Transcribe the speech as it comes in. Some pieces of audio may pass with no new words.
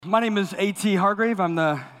My name is A.T. Hargrave. I'm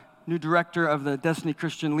the new director of the Destiny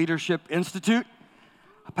Christian Leadership Institute.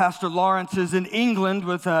 Pastor Lawrence is in England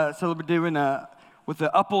with the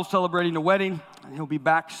Upples celebrating a wedding. He'll be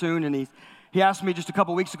back soon, and he asked me just a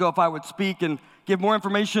couple weeks ago if I would speak and give more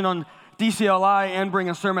information on DCLI and bring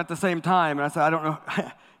a sermon at the same time. And I said, I don't know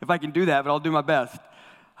if I can do that, but I'll do my best.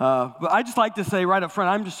 But I just like to say right up front,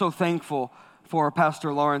 I'm just so thankful for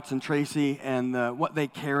Pastor Lawrence and Tracy and what they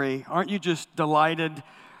carry. Aren't you just delighted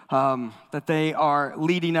that they are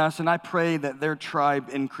leading us, and I pray that their tribe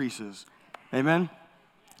increases. Amen?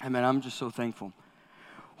 Amen. I'm just so thankful.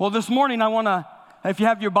 Well, this morning I want to, if you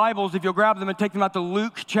have your Bibles, if you'll grab them and take them out to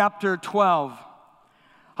Luke chapter 12.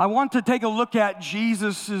 I want to take a look at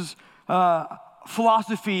Jesus'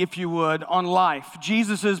 philosophy, if you would, on life.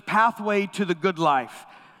 Jesus' pathway to the good life.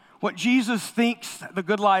 What Jesus thinks the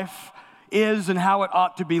good life is and how it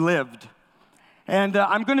ought to be lived. And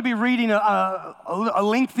I'm going to be reading a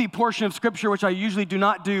lengthy portion of Scripture, which I usually do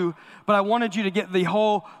not do, but I wanted you to get the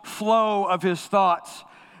whole flow of his thoughts.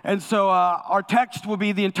 And so our text will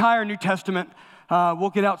be the entire New Testament. We'll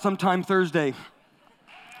get out sometime Thursday.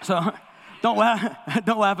 So don't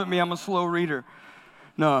laugh at me. I'm a slow reader.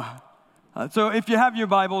 No. So if you have your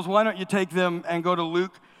Bibles, why don't you take them and go to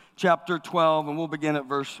Luke chapter 12, and we'll begin at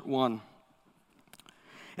verse 1.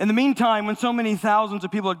 In the meantime, when so many thousands of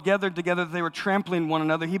people had gathered together that they were trampling one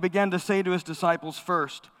another, he began to say to his disciples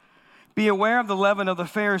first, "Be aware of the leaven of the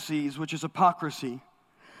Pharisees, which is hypocrisy.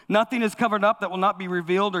 Nothing is covered up that will not be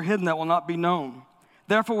revealed, or hidden that will not be known.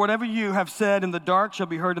 Therefore, whatever you have said in the dark shall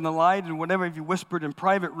be heard in the light, and whatever you whispered in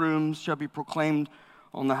private rooms shall be proclaimed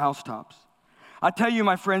on the housetops. I tell you,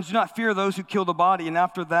 my friends, do not fear those who kill the body, and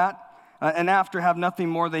after have nothing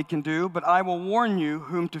more they can do. But I will warn you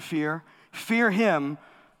whom to fear. Fear him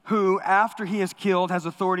who, after he is killed, has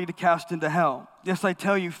authority to cast into hell. Yes, I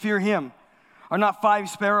tell you, fear him. Are not 5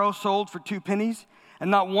 sparrows sold for 2 pennies, and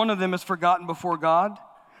not one of them is forgotten before God?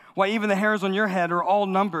 Why, even the hairs on your head are all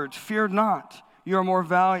numbered. Fear not, you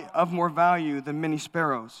are of more value than many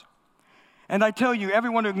sparrows. And I tell you,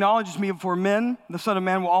 everyone who acknowledges me before men, the Son of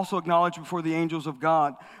Man will also acknowledge before the angels of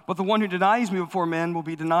God. But the one who denies me before men will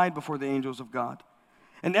be denied before the angels of God.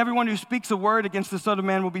 And everyone who speaks a word against the Son of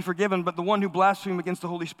Man will be forgiven, but the one who blasphemes against the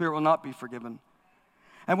Holy Spirit will not be forgiven.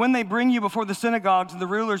 And when they bring you before the synagogues and the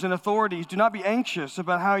rulers and authorities, do not be anxious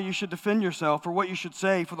about how you should defend yourself or what you should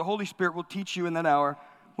say, for the Holy Spirit will teach you in that hour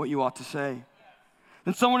what you ought to say."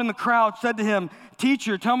 Then someone in the crowd said to him,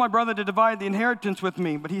 "Teacher, tell my brother to divide the inheritance with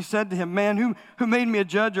me." But he said to him, "Man, who made me a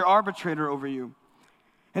judge or arbitrator over you?"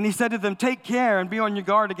 And he said to them, "Take care and be on your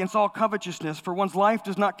guard against all covetousness, for one's life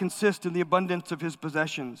does not consist in the abundance of his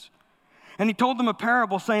possessions." And he told them a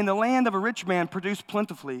parable, saying, "The land of a rich man produced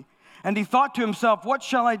plentifully. And he thought to himself, 'What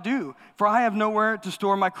shall I do? For I have nowhere to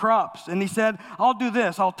store my crops.' And he said, 'I'll do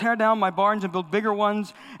this. I'll tear down my barns and build bigger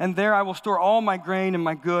ones, and there I will store all my grain and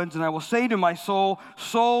my goods. And I will say to my soul,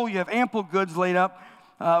 Soul, you have ample goods laid up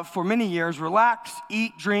for many years. Relax,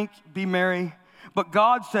 eat, drink, be merry.' But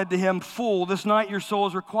God said to him, 'Fool, this night your soul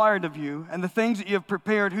is required of you, and the things that you have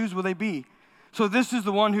prepared, whose will they be?' So this is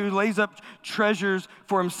the one who lays up treasures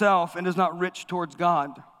for himself and is not rich towards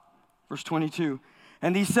God." Verse 22.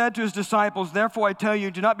 And he said to his disciples, "Therefore I tell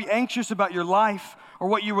you, do not be anxious about your life or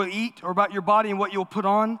what you will eat, or about your body and what you will put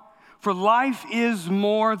on. For life is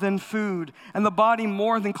more than food, and the body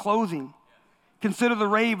more than clothing. Consider the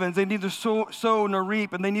ravens, they neither sow nor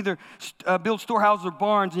reap, and they neither build storehouses or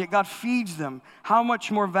barns, and yet God feeds them. How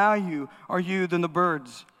much more value are you than the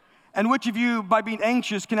birds? And which of you, by being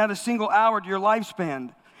anxious, can add a single hour to your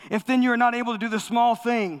lifespan? If then you are not able to do the small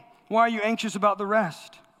thing, why are you anxious about the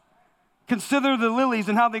rest? Consider the lilies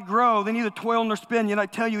and how they grow. They neither toil nor spin, yet I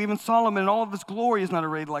tell you, even Solomon in all of his glory is not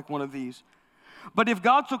arrayed like one of these. But if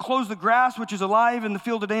God so clothes the grass, which is alive in the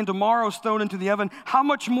field today and tomorrow is thrown into the oven, how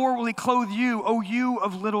much more will he clothe you, O you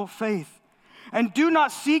of little faith? And do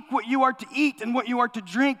not seek what you are to eat and what you are to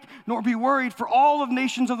drink, nor be worried, for all of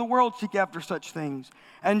nations of the world seek after such things.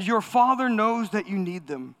 And your Father knows that you need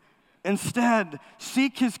them. Instead,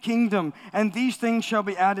 seek his kingdom, and these things shall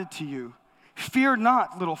be added to you. Fear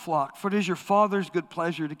not, little flock, for it is your Father's good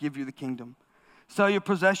pleasure to give you the kingdom. Sell your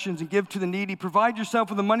possessions and give to the needy. Provide yourself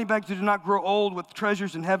with a money bag that do not grow old, with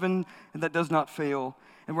treasures in heaven and that does not fail,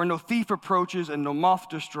 and where no thief approaches and no moth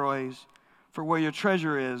destroys. For where your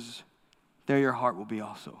treasure is, there your heart will be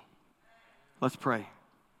also." Let's pray.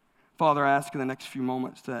 Father, I ask in the next few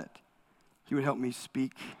moments that you would help me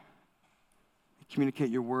speak and communicate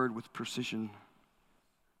your word with precision.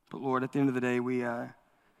 But Lord, at the end of the day, we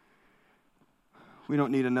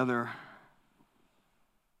don't need another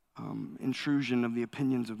intrusion of the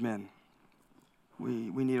opinions of men.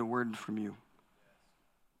 We need a word from you.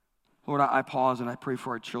 Lord, I pause and I pray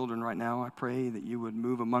for our children right now. I pray that you would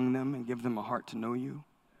move among them and give them a heart to know you,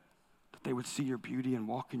 that they would see your beauty and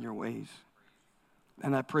walk in your ways.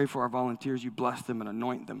 And I pray for our volunteers, you bless them and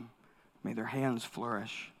anoint them. May their hands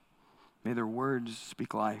flourish. May their words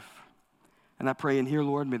speak life. And I pray in here,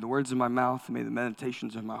 Lord, may the words of my mouth and may the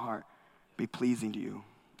meditations of my heart be pleasing to you.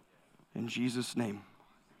 In Jesus' name,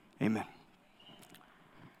 amen.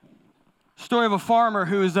 Story of a farmer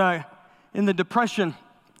who is in the Depression.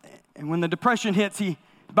 And when the Depression hits, he's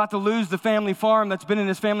about to lose the family farm that's been in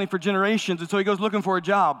his family for generations. And so he goes looking for a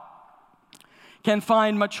job. Can't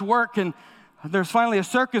find much work, and there's finally a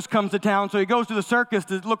circus comes to town. So he goes to the circus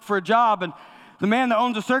to look for a job. And the man that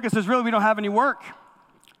owns the circus says, really, we don't have any work.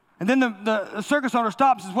 And then the circus owner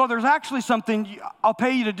stops and says, well, there's actually something I'll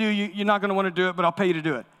pay you to do. You're not going to want to do it, but I'll pay you to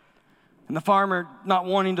do it. And the farmer, not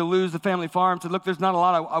wanting to lose the family farm, said, look, there's not a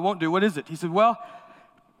lot I won't do. What is it? He said, well,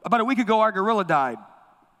 about a week ago, our gorilla died.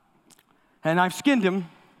 And I've skinned him.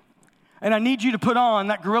 And I need you to put on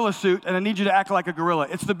that gorilla suit, and I need you to act like a gorilla.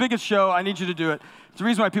 It's the biggest show. I need you to do it. It's the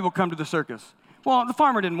reason why people come to the circus. Well, the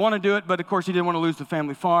farmer didn't want to do it, but of course he didn't want to lose the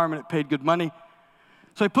family farm, and it paid good money.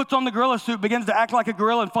 So he puts on the gorilla suit, begins to act like a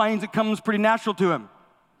gorilla, and finds it comes pretty natural to him.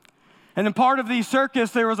 And in part of the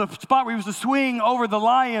circus, there was a spot where he was to swing over the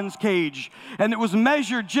lion's cage. And it was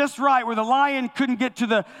measured just right where the lion couldn't get to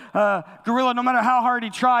the gorilla no matter how hard he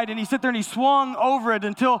tried. And he sat there and he swung over it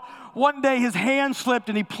until one day his hand slipped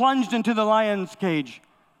and he plunged into the lion's cage.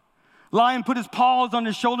 Lion put his paws on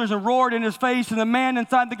his shoulders and roared in his face. And the man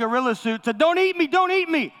inside the gorilla suit said, don't eat me, don't eat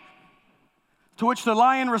me. To which the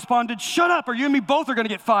lion responded, shut up or you and me both are going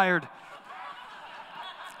to get fired.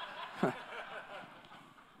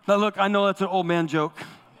 Now look, I know that's an old man joke.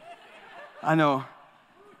 I know.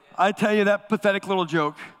 I tell you that pathetic little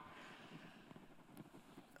joke.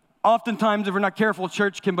 Oftentimes, if we're not careful,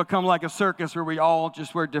 church can become like a circus where we all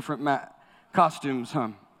just wear different costumes,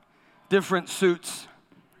 different suits.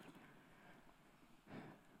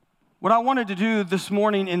 What I wanted to do this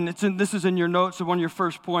morning, and this is in your notes of one of your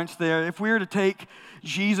first points there, if we are to take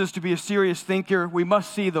Jesus to be a serious thinker, we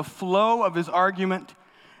must see the flow of his argument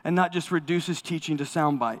and not just reduce his teaching to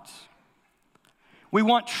sound bites. We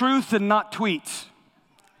want truth and not tweets.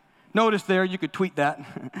 Notice there, you could tweet that.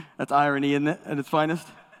 That's irony, isn't it, at its finest?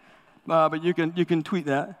 But you can tweet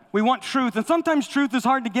that. We want truth, and sometimes truth is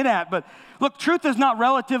hard to get at. But look, truth is not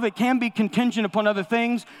relative. It can be contingent upon other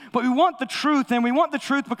things. But we want the truth, and we want the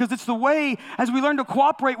truth because it's the way, as we learn to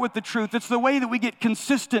cooperate with the truth, it's the way that we get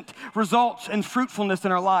consistent results and fruitfulness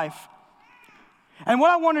in our life. And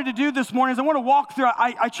what I wanted to do this morning is I want to walk through,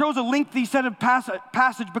 I chose a lengthy set of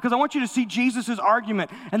passage because I want you to see Jesus'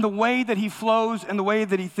 argument and the way that he flows and the way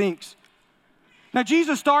that he thinks. Now,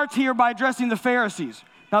 Jesus starts here by addressing the Pharisees.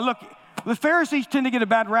 Now, look, the Pharisees tend to get a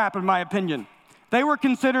bad rap, in my opinion. They were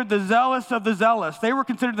considered the zealous of the zealous. They were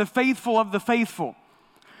considered the faithful of the faithful.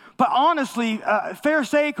 But honestly,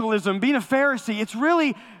 Pharisaicalism, being a Pharisee, it's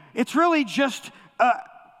really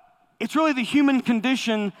the human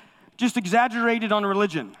condition just exaggerated on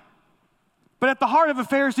religion. But at the heart of a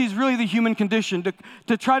Pharisee is really the human condition,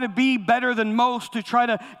 to try to be better than most, to try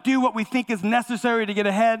to do what we think is necessary to get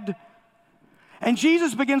ahead. And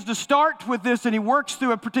Jesus begins to start with this, and he works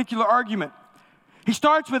through a particular argument. He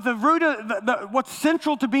starts with the root of what's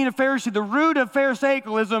central to being a Pharisee. The root of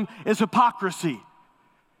Pharisaicalism is hypocrisy.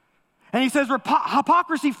 And he says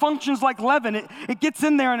hypocrisy functions like leaven. It gets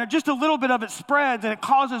in there and just a little bit of it spreads and it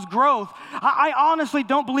causes growth. I honestly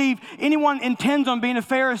don't believe anyone intends on being a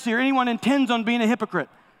Pharisee or anyone intends on being a hypocrite.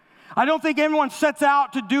 I don't think anyone sets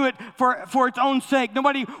out to do it for its own sake.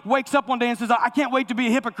 Nobody wakes up one day and says, I can't wait to be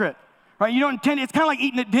a hypocrite. Right? You don't intend, it's kind of like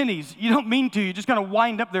eating at Denny's. You don't mean to. You just kind of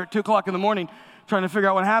wind up there at 2 o'clock in the morning trying to figure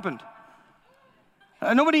out what happened.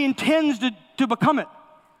 Nobody intends to become it.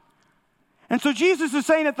 And so Jesus is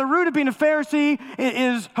saying at the root of being a Pharisee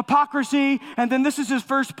is hypocrisy. And then this is his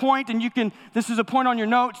first point, and this is a point on your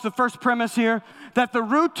notes, the first premise here, that the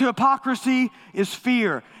root to hypocrisy is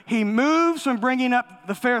fear. He moves from bringing up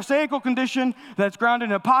the Pharisaical condition that's grounded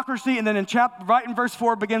in hypocrisy, and then right in verse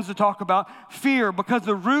 4 begins to talk about fear, because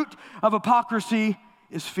the root of hypocrisy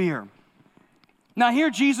is fear. Now here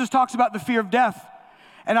Jesus talks about the fear of death.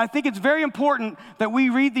 And I think it's very important that we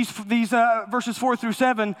read these verses 4 through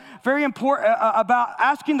 7, very important about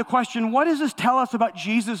asking the question, what does this tell us about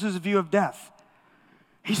Jesus' view of death?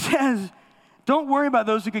 He says, don't worry about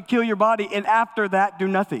those who could kill your body, and after that, do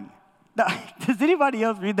nothing. Now, does anybody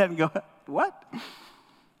else read that and go, what?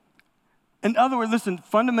 In other words, listen,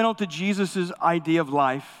 fundamental to Jesus' idea of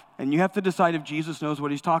life, and you have to decide if Jesus knows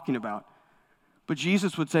what he's talking about. But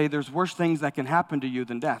Jesus would say there's worse things that can happen to you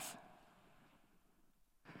than death.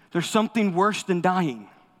 There's something worse than dying.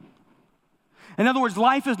 In other words,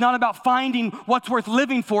 life is not about finding what's worth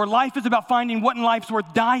living for. Life is about finding what in life's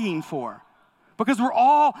worth dying for. Because we're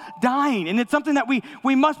all dying, and it's something that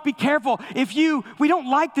we must be careful. We don't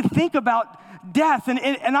like to think about death, and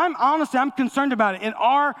I'm concerned about it. In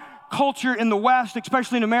our culture in the West,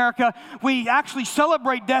 especially in America, we actually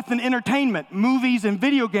celebrate death in entertainment, movies and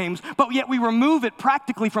video games, but yet we remove it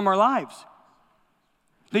practically from our lives.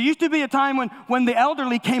 There used to be a time when the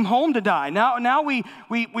elderly came home to die. Now we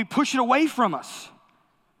push it away from us.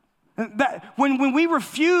 When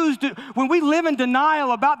we live in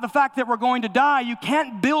denial about the fact that we're going to die, you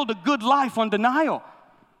can't build a good life on denial.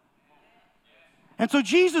 And so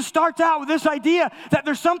Jesus starts out with this idea that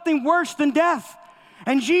there's something worse than death.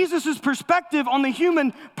 And Jesus' perspective on the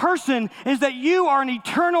human person is that you are an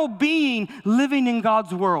eternal being living in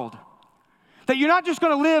God's world. That you're not just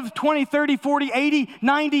going to live 20, 30, 40, 80,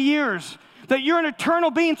 90 years. That you're an eternal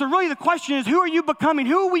being. So really the question is, who are you becoming?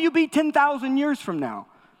 Who will you be 10,000 years from now?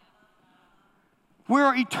 We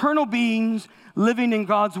are eternal beings living in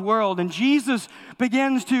God's world. And Jesus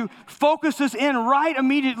begins to focus us in right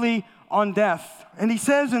immediately on death. And he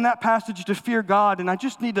says in that passage to fear God. And I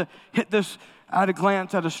just need to hit this at a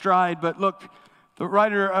glance, at a stride. But look, the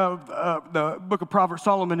writer of the book of Proverbs,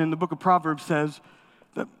 Solomon in the book of Proverbs says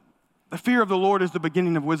that the fear of the Lord is the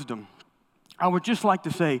beginning of wisdom. I would just like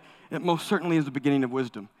to say it most certainly is the beginning of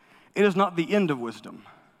wisdom. It is not the end of wisdom.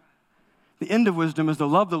 The end of wisdom is to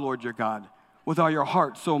love the Lord your God with all your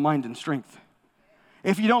heart, soul, mind, and strength.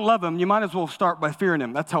 If you don't love him, you might as well start by fearing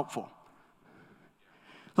him. That's helpful.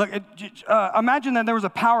 Look, imagine that there was a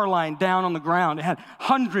power line down on the ground. It had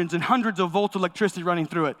hundreds and hundreds of volts of electricity running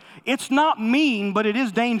through it. It's not mean, but it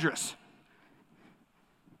is dangerous.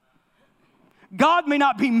 God may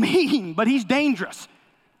not be mean, but he's dangerous.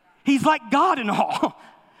 He's like God and all.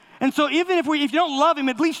 And so even if you don't love him,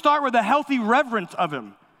 at least start with a healthy reverence of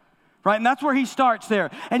him. Right, and that's where he starts there.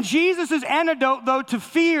 And Jesus' antidote, though, to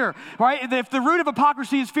fear, right? If the root of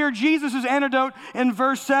hypocrisy is fear, Jesus' antidote in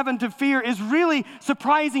verse 7 to fear is really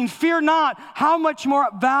surprising. Fear not, how much more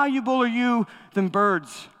valuable are you than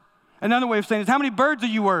birds? Another way of saying it is, how many birds are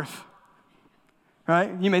you worth?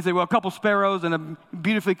 Right? You may say, well, a couple sparrows and a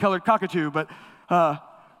beautifully colored cockatoo, but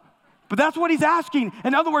that's what he's asking.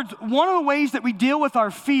 In other words, one of the ways that we deal with our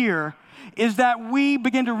fear is that we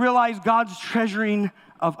begin to realize God's treasuring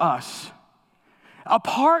of us.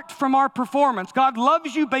 Apart from our performance, God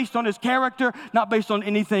loves you based on his character, not based on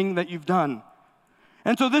anything that you've done.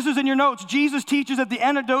 And so this is in your notes. Jesus teaches that the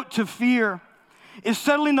antidote to fear is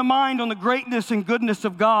settling the mind on the greatness and goodness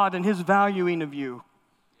of God and his valuing of you.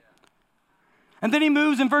 And then he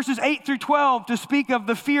moves in verses 8 through 12 to speak of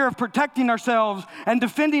the fear of protecting ourselves and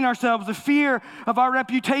defending ourselves, the fear of our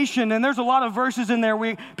reputation. And there's a lot of verses in there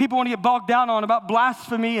people want to get bogged down on about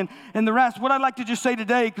blasphemy and the rest. What I'd like to just say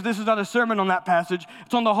today, because this is not a sermon on that passage,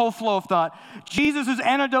 it's on the whole flow of thought. Jesus'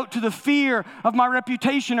 antidote to the fear of my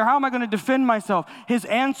reputation, or how am I going to defend myself? His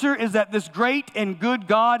answer is that this great and good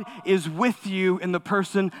God is with you in the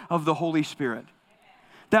person of the Holy Spirit.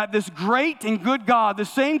 That this great and good God, the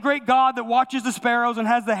same great God that watches the sparrows and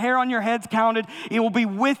has the hair on your heads counted, it will be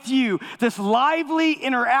with you. This lively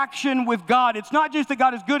interaction with God. It's not just that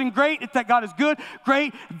God is good and great, it's that God is good,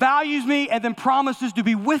 great, values me, and then promises to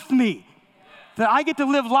be with me. That I get to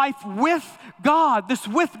live life with God. This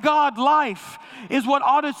with God life is what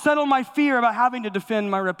ought to settle my fear about having to defend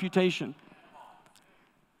my reputation.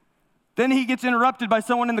 Then he gets interrupted by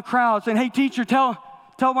someone in the crowd saying, hey, teacher, tell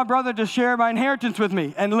my brother to share my inheritance with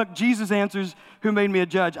me. And look, Jesus answers, who made me a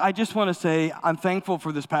judge? I just want to say I'm thankful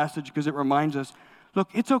for this passage because it reminds us, look,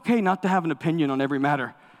 it's okay not to have an opinion on every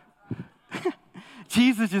matter.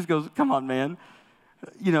 Jesus just goes, come on, man.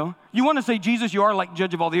 You know, you want to say, Jesus, you are like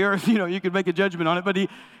judge of all the earth. You know, you could make a judgment on it, but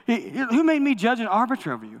who made me judge and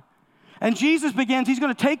arbiter over you? And Jesus begins, he's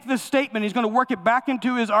going to take this statement, he's going to work it back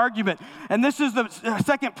into his argument. And this is the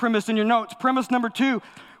second premise in your notes. Premise number 2,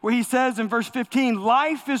 where he says in verse 15,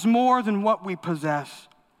 life is more than what we possess.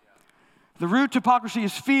 The root to hypocrisy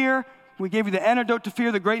is fear. We gave you the antidote to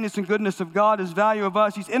fear, the greatness and goodness of God, his value of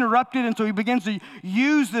us. He's interrupted, and so he begins to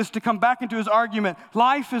use this to come back into his argument.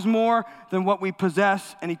 Life is more than what we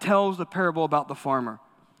possess, and he tells the parable about the farmer.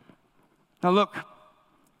 Now look,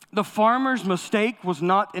 the farmer's mistake was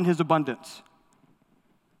not in his abundance.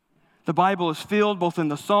 The Bible is filled, both in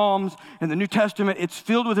the Psalms and the New Testament, it's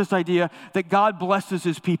filled with this idea that God blesses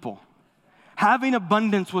his people. Having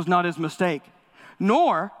abundance was not his mistake.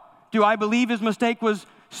 Nor do I believe his mistake was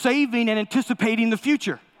saving and anticipating the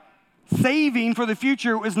future. Saving for the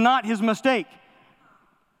future was not his mistake.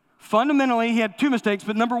 Fundamentally, he had 2 mistakes,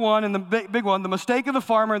 but number 1, and the big one, the mistake of the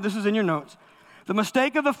farmer, this is in your notes, The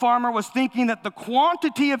mistake of the farmer was thinking that the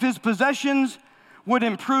quantity of his possessions would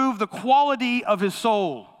improve the quality of his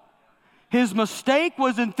soul. His mistake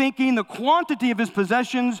was in thinking the quantity of his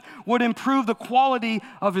possessions would improve the quality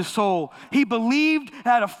of his soul. He believed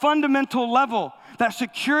at a fundamental level that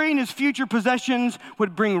securing his future possessions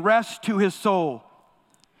would bring rest to his soul.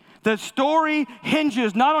 The story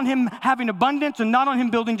hinges not on him having abundance and not on him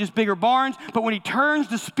building just bigger barns, but when he turns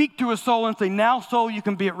to speak to his soul and say, "Now, soul, you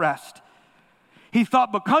can be at rest." He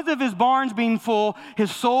thought because of his barns being full,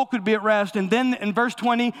 his soul could be at rest. And then in verse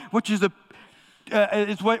 20, which is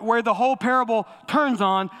where the whole parable turns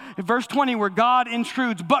on, in verse 20, where God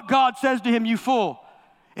intrudes, "But God says to him, 'You fool.'"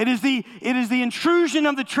 It is the intrusion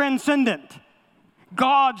of the transcendent.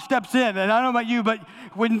 God steps in. And I don't know about you, but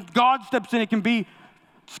when God steps in, it can be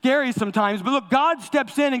scary sometimes. But look, God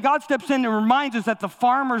steps in and reminds us that the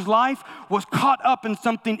farmer's life was caught up in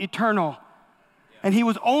something eternal. And he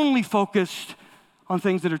was only focused on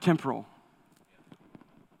things that are temporal.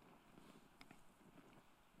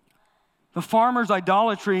 The farmer's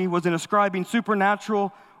idolatry was in ascribing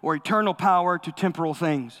supernatural or eternal power to temporal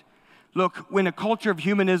things. Look, when a culture of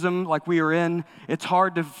humanism like we are in, it's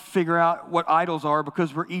hard to figure out what idols are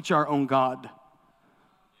because we're each our own God.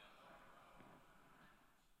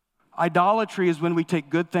 Idolatry is when we take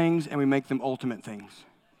good things and we make them ultimate things.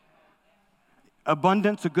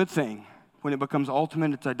 Abundance, a good thing. When it becomes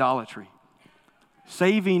ultimate, it's idolatry.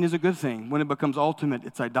 Saving is a good thing. When it becomes ultimate,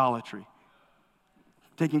 it's idolatry.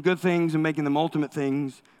 Taking good things and making them ultimate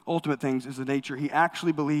things is the nature. He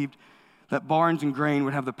actually believed that barns and grain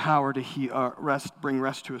would have the power to bring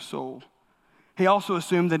rest to his soul. He also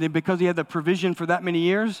assumed that because he had the provision for that many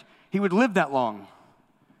years, he would live that long.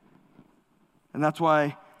 And that's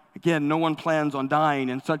why, again, no one plans on dying,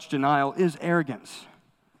 and such denial is arrogance.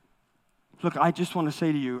 Look, I just want to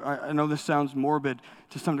say to you, I know this sounds morbid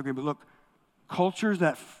to some degree, but look, cultures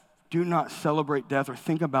that do not celebrate death or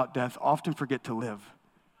think about death often forget to live.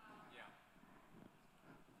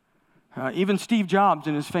 Even Steve Jobs,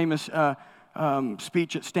 in his famous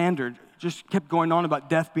speech at Stanford, just kept going on about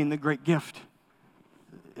death being the great gift.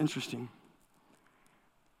 Interesting.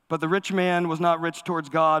 But the rich man was not rich towards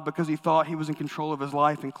God because he thought he was in control of his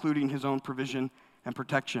life, including his own provision and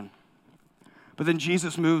protection. But then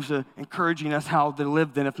Jesus moves to encouraging us how to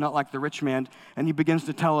live then, if not like the rich man, and he begins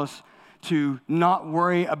to tell us to not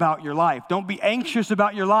worry about your life. Don't be anxious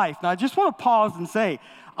about your life. Now, I just want to pause and say,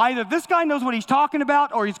 either this guy knows what he's talking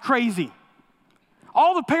about or he's crazy.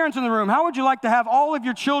 All the parents in the room, how would you like to have all of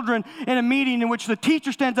your children in a meeting in which the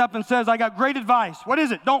teacher stands up and says, "I got great advice. What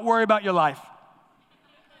is it? Don't worry about your life."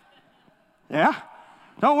 Yeah?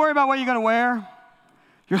 Don't worry about what you're going to wear.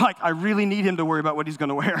 You're like, I really need him to worry about what he's going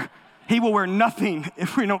to wear. He will wear nothing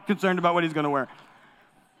if we're not concerned about what he's going to wear.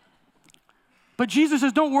 But Jesus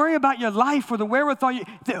says, don't worry about your life or the wherewithal.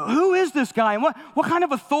 Who is this guy? And what kind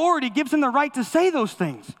of authority gives him the right to say those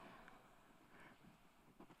things?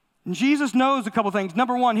 And Jesus knows a couple things.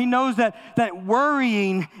 Number one, he knows that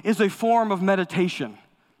worrying is a form of meditation.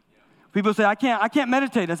 People say, I can't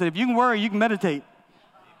meditate. I said, if you can worry, you can meditate.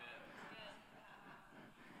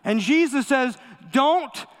 And Jesus says,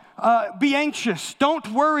 don't be anxious. Don't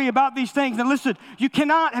worry about these things. And listen, you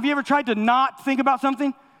cannot, have you ever tried to not think about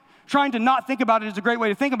something? Trying to not think about it is a great way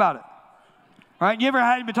to think about it. Right? You ever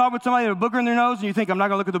had to talk with somebody with a booger in their nose and you think, I'm not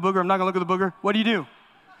going to look at the booger, I'm not going to look at the booger? What do? You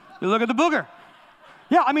look at the booger.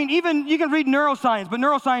 Yeah, I mean, even you can read neuroscience, but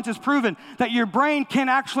neuroscience has proven that your brain can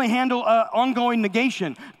actually handle ongoing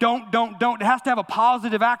negation. Don't. It has to have a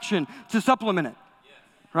positive action to supplement it.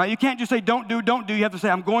 Right? You can't just say, don't do. You have to say,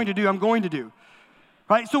 I'm going to do.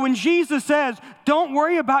 Right? So when Jesus says, don't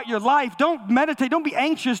worry about your life, don't meditate, don't be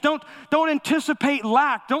anxious, don't anticipate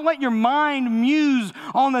lack, don't let your mind muse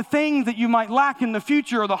on the things that you might lack in the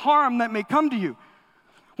future or the harm that may come to you.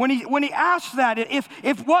 When he asks that,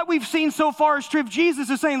 if what we've seen so far is true, if Jesus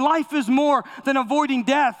is saying life is more than avoiding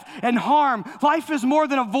death and harm, life is more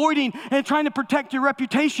than avoiding and trying to protect your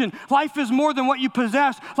reputation, life is more than what you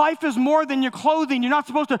possess, life is more than your clothing, you're not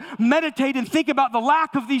supposed to meditate and think about the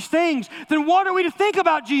lack of these things, then what are we to think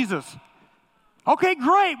about Jesus? Okay,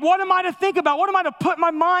 great. What am I to think about? What am I to put my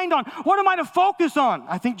mind on? What am I to focus on?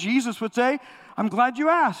 I think Jesus would say, I'm glad you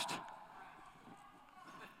asked.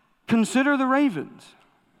 Consider the ravens.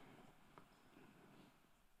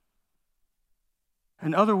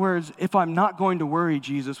 In other words, if I'm not going to worry,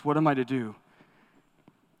 Jesus, what am I to do?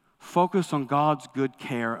 Focus on God's good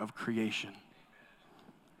care of creation.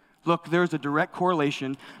 Look, there's a direct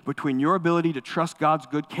correlation between your ability to trust God's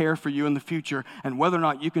good care for you in the future and whether or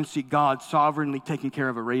not you can see God sovereignly taking care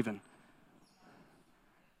of a raven.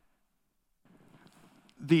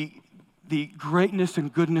 The the greatness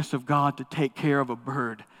and goodness of God to take care of a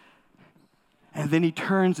bird. And then he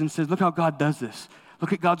turns and says, look how God does this.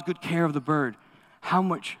 Look at God's good care of the bird. How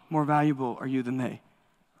much more valuable are you than they?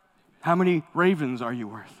 How many ravens are you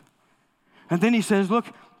worth? And then he says, look,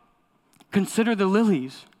 consider the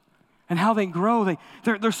lilies and how they grow.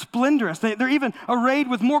 They're splendorous. They're even arrayed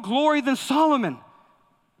with more glory than Solomon.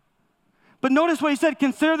 But notice what he said,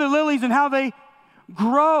 consider the lilies and how they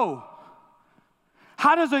grow.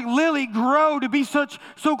 How does a lily grow to be so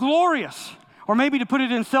glorious? Or maybe to put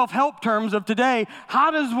it in self-help terms of today, how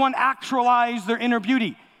does one actualize their inner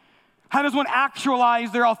beauty? How does one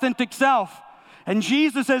actualize their authentic self? And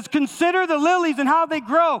Jesus says, consider the lilies and how they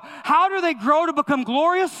grow. How do they grow to become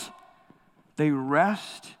glorious? They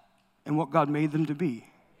rest in what God made them to be.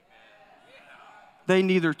 They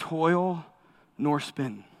neither toil nor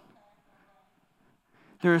spin.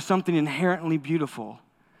 There is something inherently beautiful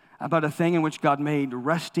about a thing in which God made,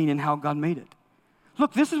 resting in how God made it.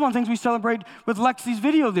 Look, this is one of the things we celebrated with Lexi's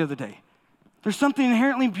video the other day. There's something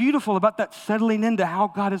inherently beautiful about that settling into how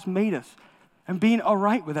God has made us and being all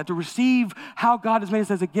right with that, to receive how God has made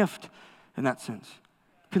us as a gift in that sense.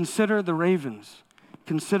 Consider the ravens.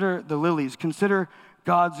 Consider the lilies. Consider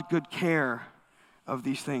God's good care of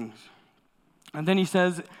these things. And then he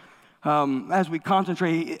says, as we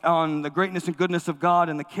concentrate on the greatness and goodness of God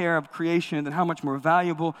and the care of creation and how much more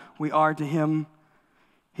valuable we are to him,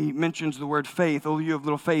 he mentions the word faith. Oh, you have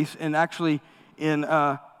little faith. And actually,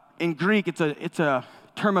 in Greek, it's a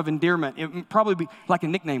term of endearment. It would probably be like a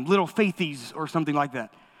nickname, little faithies or something like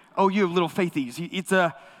that. Oh, you have little faithies.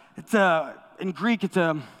 In Greek, it's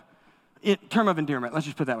a term of endearment. Let's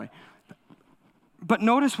just put it that way. But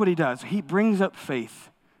notice what he does. He brings up faith,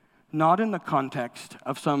 not in the context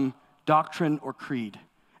of some doctrine or creed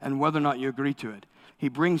and whether or not you agree to it. He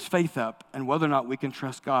brings faith up and whether or not we can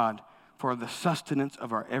trust God for the sustenance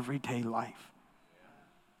of our everyday life.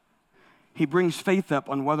 He brings faith up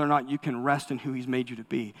on whether or not you can rest in who he's made you to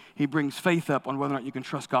be. He brings faith up on whether or not you can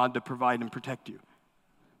trust God to provide and protect you.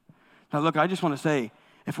 Now look, I just want to say,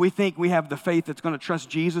 if we think we have the faith that's going to trust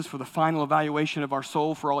Jesus for the final evaluation of our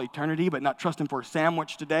soul for all eternity, but not trust him for a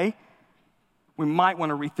sandwich today, we might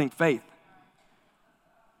want to rethink faith.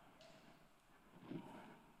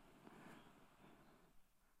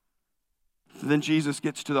 So then Jesus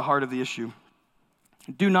gets to the heart of the issue.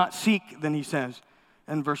 Do not seek, then he says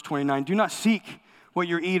in verse 29, do not seek what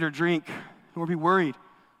you eat or drink, nor be worried.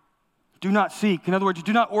 Do not seek. In other words,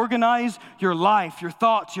 do not organize your life, your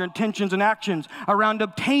thoughts, your intentions, and actions around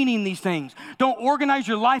obtaining these things. Don't organize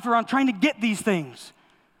your life around trying to get these things.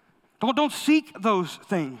 Don't seek those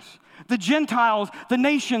things. The Gentiles, the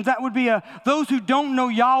nations, that would be those who don't know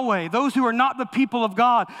Yahweh, those who are not the people of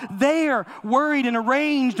God. They are worried and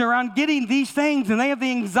arranged around getting these things, and they have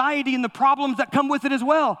the anxiety and the problems that come with it as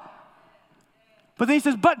well. But then he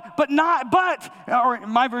says, or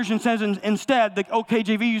my version says instead, the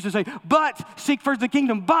OKJV used to say, but seek first the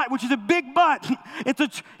kingdom, but, which is a big but.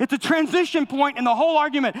 It's a transition point in the whole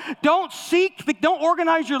argument. Don't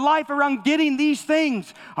organize your life around getting these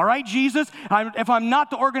things. All right, Jesus, if I'm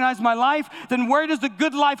not to organize my life, then where does the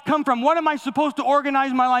good life come from? What am I supposed to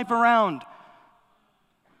organize my life around?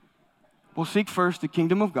 Well, seek first the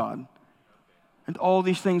kingdom of God, and all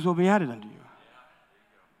these things will be added unto you.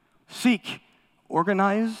 Seek.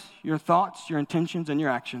 Organize your thoughts, your intentions, and your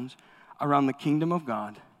actions around the kingdom of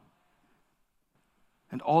God.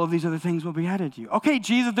 And all of these other things will be added to you. Okay,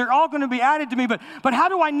 Jesus, they're all going to be added to me, but how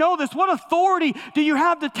do I know this? What authority do you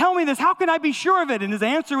have to tell me this? How can I be sure of it? And his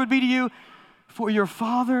answer would be to you, for your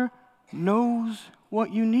Father knows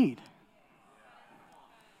what you need.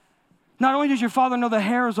 Not only does your Father know the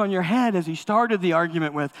hairs on your head, as he started the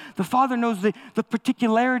argument with, the Father knows the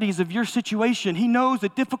particularities of your situation. He knows the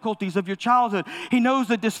difficulties of your childhood. He knows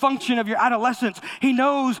the dysfunction of your adolescence. He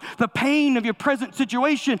knows the pain of your present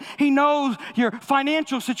situation. He knows your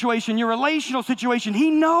financial situation, your relational situation.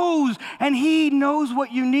 He knows, and he knows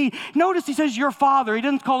what you need. Notice he says your Father. He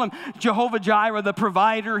doesn't call him Jehovah Jireh, the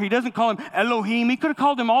provider. He doesn't call him Elohim. He could have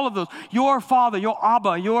called him all of those. Your Father, your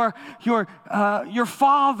Abba, your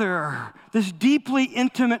Father. This deeply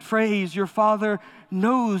intimate phrase, your Father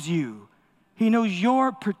knows you. He knows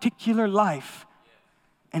your particular life,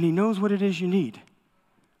 and he knows what it is you need.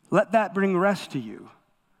 Let that bring rest to you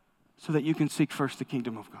so that you can seek first the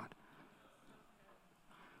kingdom of God.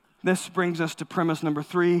 This brings us to premise number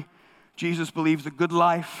 3. Jesus believes the good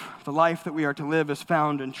life, the life that we are to live, is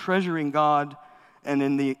found in treasuring God and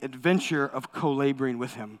in the adventure of co-laboring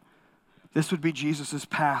with him. This would be Jesus'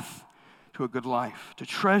 path to a good life, to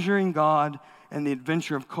treasuring God and the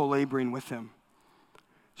adventure of co-laboring with him.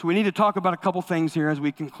 So we need to talk about a couple things here as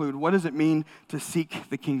we conclude. What does it mean to seek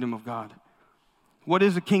the kingdom of God? What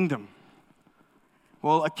is a kingdom?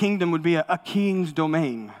 Well, a kingdom would be a king's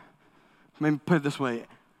domain. Let me put it this way.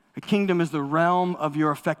 A kingdom is the realm of your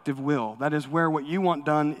effective will. That is where what you want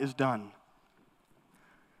done is done.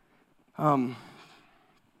 God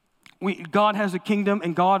has a kingdom,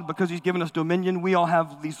 and God, because he's given us dominion, we all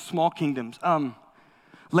have these small kingdoms.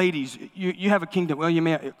 Ladies, you have a kingdom. Well, you may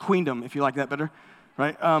have a queendom, if you like that better,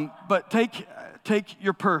 right? But take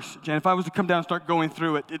your purse, Jen. If I was to come down and start going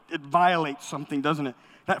through it, it violates something, doesn't it?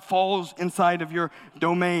 That falls inside of your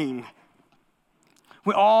domain.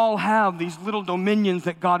 We all have these little dominions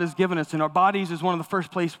that God has given us, and our bodies is one of the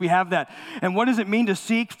first places we have that. And what does it mean to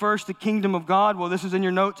seek first the kingdom of God? Well, this is in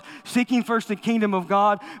your notes. Seeking first the kingdom of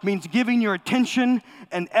God means giving your attention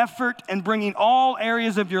and effort and bringing all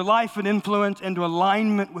areas of your life and influence into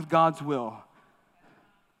alignment with God's will.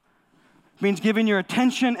 It means giving your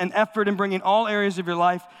attention and effort and bringing all areas of your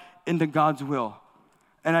life into God's will.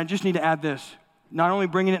 And I just need to add this. Not only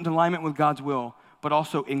bringing it into alignment with God's will, but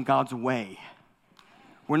also in God's way.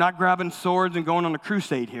 We're not grabbing swords and going on a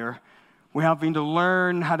crusade here. We're having to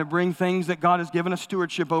learn how to bring things that God has given us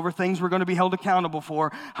stewardship over, things we're going to be held accountable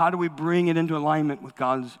for. How do we bring it into alignment with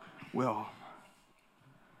God's will?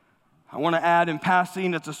 I want to add in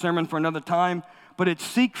passing, it's a sermon for another time, but it's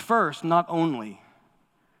seek first, not only.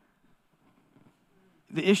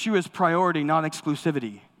 The issue is priority, not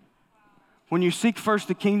exclusivity. When you seek first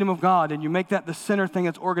the kingdom of God and you make that the center thing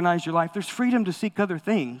that's organized your life, there's freedom to seek other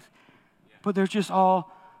things, but they're just all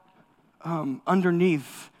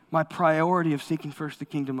underneath my priority of seeking first the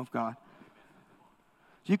kingdom of God.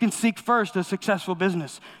 You can seek first a successful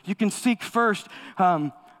business. You can seek first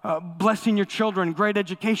blessing your children, great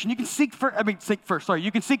education. You can seek first.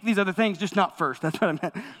 You can seek these other things, just not first. That's what I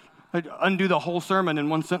meant. I'd undo the whole sermon in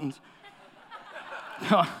one sentence.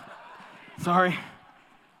 Sorry.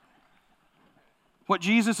 What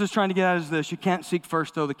Jesus is trying to get at is this. You can't seek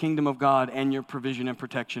first, though, the kingdom of God and your provision and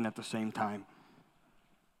protection at the same time.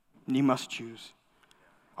 And you must choose.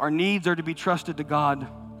 Our needs are to be trusted to God.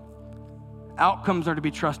 Outcomes are to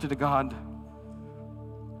be trusted to God.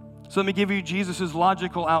 So let me give you Jesus'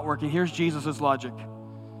 logical outworking. Here's Jesus' logic.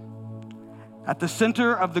 At the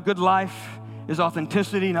center of the good life is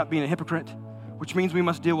authenticity, not being a hypocrite, which means we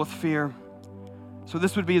must deal with fear. So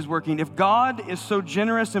this would be his working. If God is so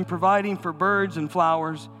generous in providing for birds and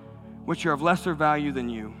flowers, which are of lesser value than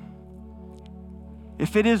you,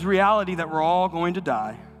 if it is reality that we're all going to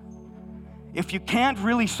die, if you can't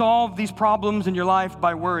really solve these problems in your life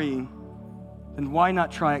by worrying, then why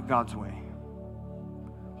not try it God's way?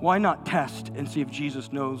 Why not test and see if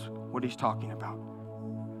Jesus knows what he's talking about?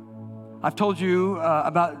 I've told you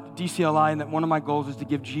about DCLI and that one of my goals is to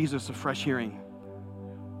give Jesus a fresh hearing.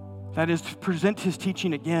 That is to present his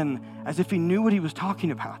teaching again as if he knew what he was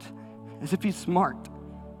talking about, as if he's smart,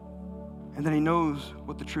 and that he knows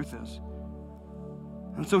what the truth is.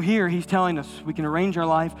 And so here he's telling us we can arrange our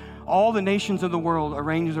life. All the nations of the world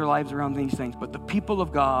arrange their lives around these things, but the people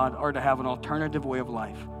of God are to have an alternative way of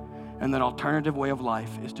life. And that alternative way of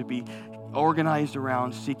life is to be organized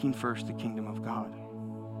around seeking first the kingdom of God.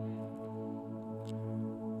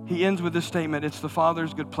 He ends with this statement, it's the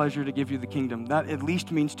Father's good pleasure to give you the kingdom. That at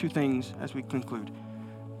least means two things as we conclude.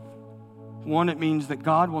 One, it means that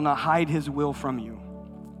God will not hide his will from you.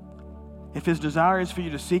 If his desire is for you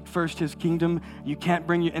to seek first his kingdom, you can't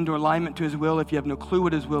bring you into alignment to his will if you have no clue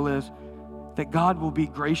what his will is, that God will be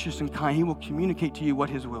gracious and kind. He will communicate to you what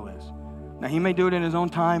his will is. Now, he may do it in his own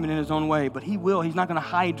time and in his own way, but he will. He's not going to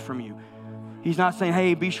hide from you. He's not saying,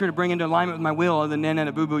 hey, be sure to bring into alignment with my will, and then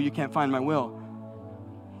a boo-boo, you can't find my will.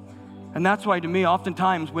 And that's why, to me,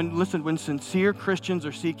 oftentimes, when sincere Christians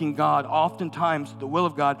are seeking God, oftentimes the will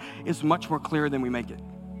of God is much more clear than we make it,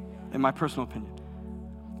 in my personal opinion.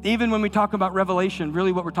 Even when we talk about revelation,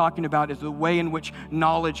 really what we're talking about is the way in which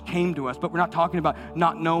knowledge came to us, but we're not talking about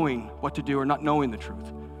not knowing what to do or not knowing the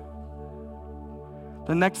truth.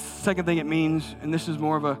 The second thing it means, and this is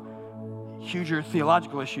more of a huger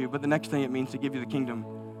theological issue, but the next thing it means to give you the kingdom.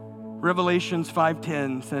 Revelations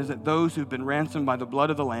 5:10 says that those who've been ransomed by the blood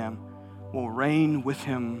of the Lamb will reign with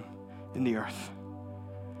him in the earth.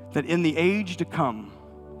 That in the age to come,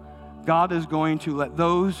 God is going to let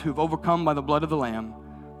those who've overcome by the blood of the Lamb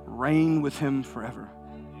reign with him forever.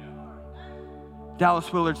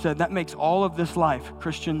 Dallas Willard said, that makes all of this life,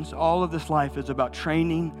 Christians, all of this life is about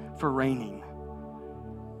training for reigning.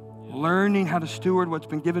 Learning how to steward what's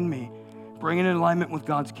been given me, bringing it in alignment with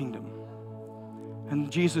God's kingdom. And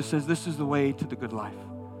Jesus says this is the way to the good life.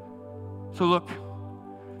 So look,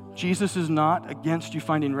 Jesus is not against you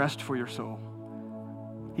finding rest for your soul.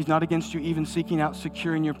 He's not against you even seeking out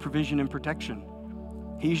securing your provision and protection.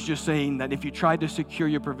 He's just saying that if you try to secure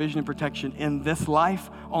your provision and protection in this life,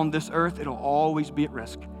 on this earth, it'll always be at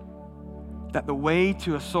risk. That the way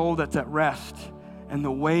to a soul that's at rest and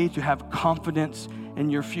the way to have confidence in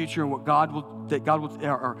your future and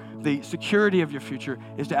or the security of your future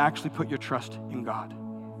is to actually put your trust in God.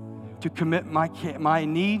 To commit my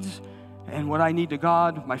needs and what I need to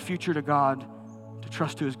God, my future to God, to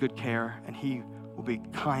trust to His good care, and He will be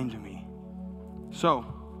kind to me. So,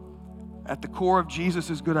 at the core of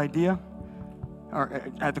Jesus' good idea, or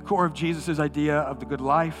at the core of Jesus' idea of the good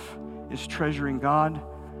life is treasuring God.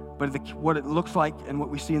 But what it looks like and what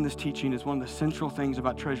we see in this teaching is one of the central things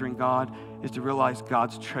about treasuring God is to realize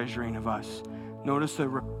God's treasuring of us. Notice the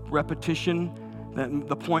repetition, that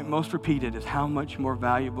the point most repeated is how much more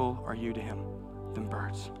valuable are you to Him than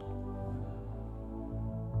birds.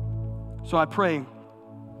 So I pray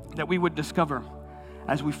that we would discover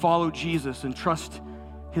as we follow Jesus and trust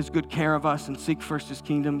His good care of us and seek first His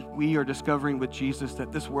kingdom, we are discovering with Jesus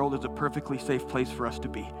that this world is a perfectly safe place for us to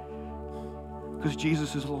be. Because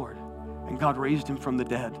Jesus is Lord, and God raised Him from the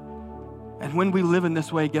dead. And when we live in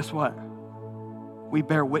this way, guess what? We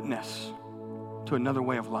bear witness to another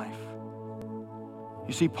way of life.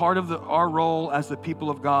 You see, part of our role as the people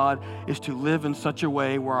of God is to live in such a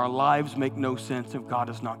way where our lives make no sense if God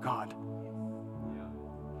is not God.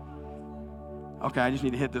 Okay, I just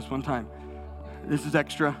need to hit this one time. This is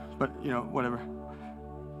extra, but whatever.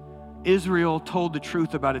 Israel told the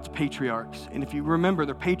truth about its patriarchs. And if you remember,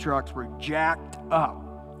 their patriarchs were jacked up.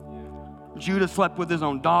 Judah slept with his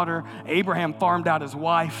own daughter. Abraham farmed out his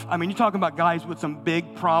wife. I mean, you're talking about guys with some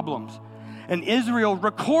big problems. And Israel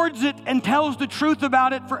records it and tells the truth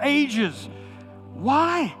about it for ages.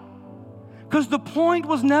 Why? Because the point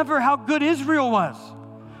was never how good Israel was.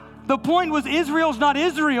 The point was Israel's not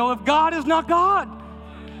Israel if God is not God.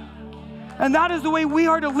 And that is the way we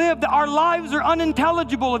are to live, that our lives are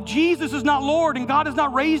unintelligible if Jesus is not Lord and God has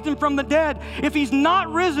not raised Him from the dead. If He's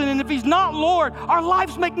not risen and if He's not Lord, our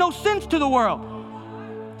lives make no sense to the world.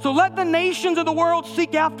 So let the nations of the world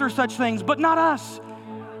seek after such things, but not us.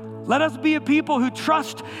 Let us be a people who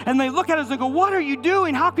trust, and they look at us and go, what are you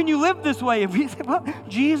doing? How can you live this way? If we say, well,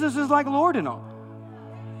 Jesus is like Lord and all.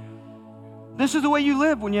 This is the way you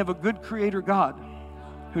live when you have a good Creator God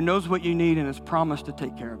who knows what you need and has promised to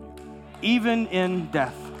take care of you, even in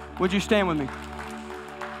death. Would you stand with me?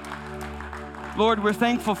 Lord, we're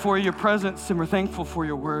thankful for your presence and we're thankful for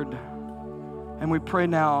your word. And we pray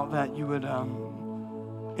now that you would,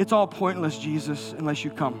 it's all pointless, Jesus, unless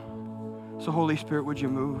you come. So Holy Spirit, would you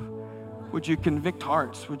move? Would you convict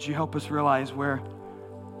hearts? Would you help us realize where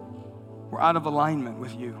we're out of alignment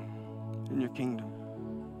with you in your kingdom?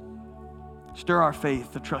 Stir our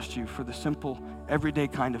faith to trust you for the simple, everyday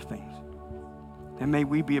kind of things. And may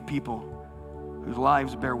we be a people whose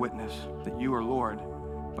lives bear witness that you are Lord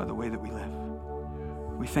by the way that we live.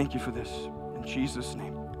 We thank you for this. In Jesus'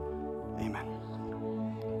 name, amen.